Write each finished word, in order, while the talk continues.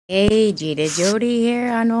Hey, Jada Jody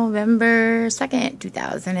here on November 2nd,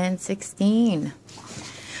 2016.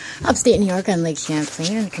 Upstate New York on Lake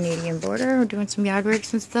Champlain on the Canadian border. We're doing some yard work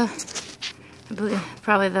since I believe,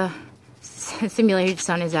 probably the simulated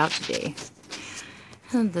sun is out today.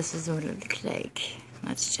 And this is what it looks like.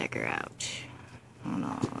 Let's check her out. I don't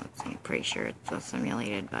know, I'm pretty sure it's still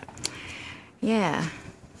simulated, but yeah.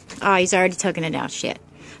 Oh, he's already tugging it out, shit.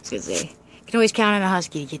 I was gonna say, you can always count on a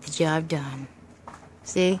husky to get the job done.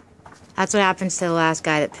 See? That's what happens to the last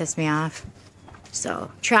guy that pissed me off.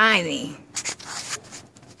 So, try me.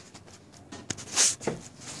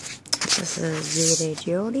 This is Jada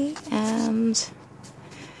Jody and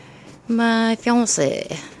my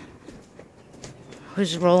fiancé,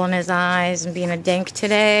 who's rolling his eyes and being a dink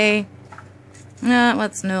today.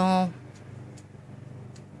 What's new?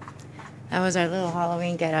 That was our little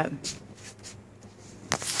Halloween getup.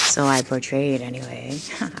 So I portrayed anyway.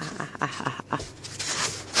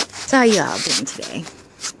 So how y'all doing today?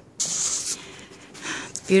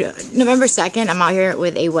 Beautiful. November 2nd, I'm out here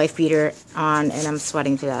with a wife beater on and I'm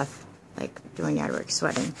sweating to death. Like doing yard work,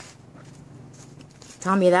 sweating.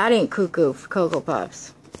 Tell me that ain't cuckoo for Cocoa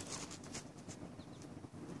Puffs.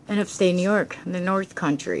 In upstate New York, in the North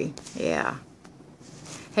Country. Yeah.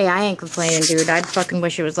 Hey, I ain't complaining, dude. I'd fucking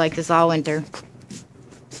wish it was like this all winter.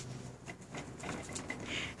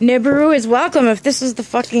 Nibiru is welcome if this is the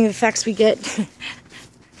fucking effects we get.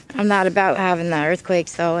 I'm not about having the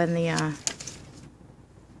earthquakes, though, and the,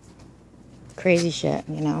 crazy shit,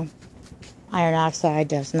 you know. Iron oxide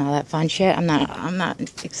dust and all that fun shit. I'm not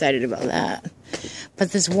excited about that.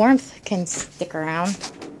 But this warmth can stick around.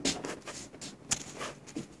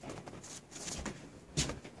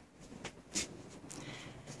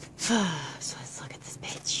 So let's look at this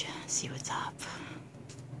bitch, see what's up.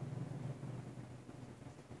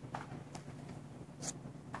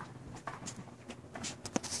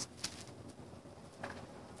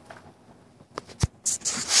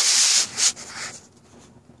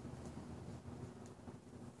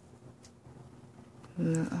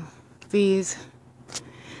 No. Bees.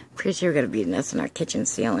 Pretty sure we're gonna be this in our kitchen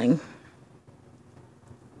ceiling.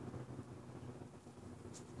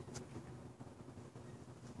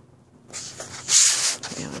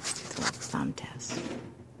 Yeah, let's do the little thumb test.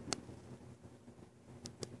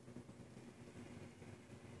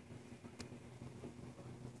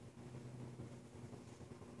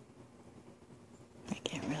 I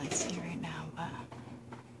can't really see right now, but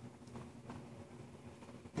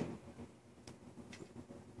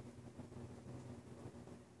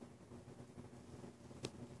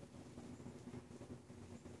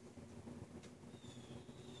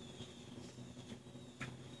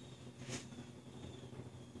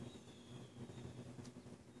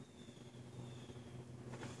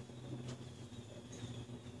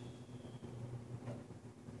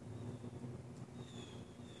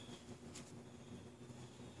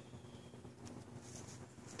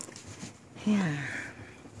yeah.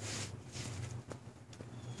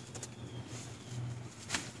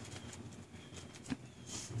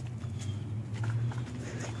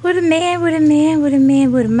 What a man, what a man, what a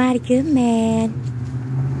man, what a mighty good man.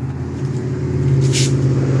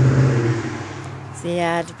 So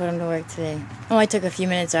yeah, I had to put him to work today. Only took a few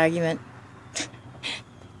minutes argument.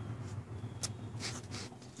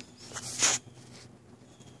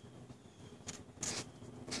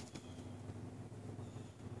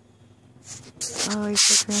 Oh, he's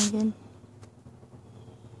still cranking.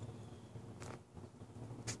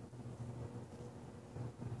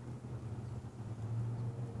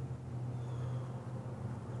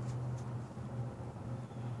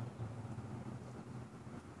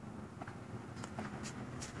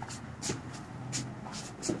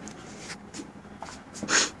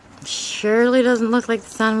 Surely doesn't look like the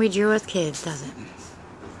sun we drew as kids, does it?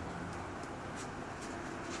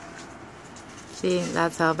 See,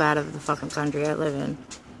 that's how bad of the fucking country I live in.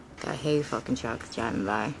 Got hay fucking trucks driving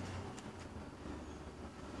by.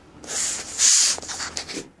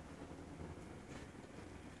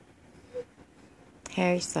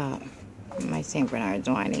 Harry, stop. My St. Bernard's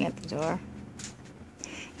whining at the door.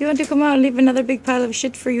 You want to come out and leave another big pile of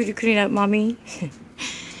shit for you to clean up, mommy?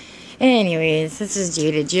 Anyways, this is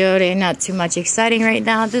Jada Jody. Not too much exciting right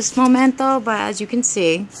now at this momento, but as you can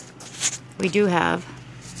see, we do have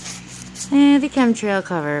the chemtrail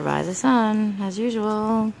covered by the sun, as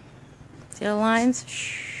usual. See the lines?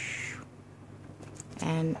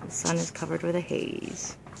 And the sun is covered with a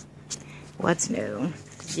haze. What's new?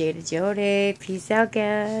 Jada Jody. Peace out,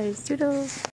 guys. Toodles.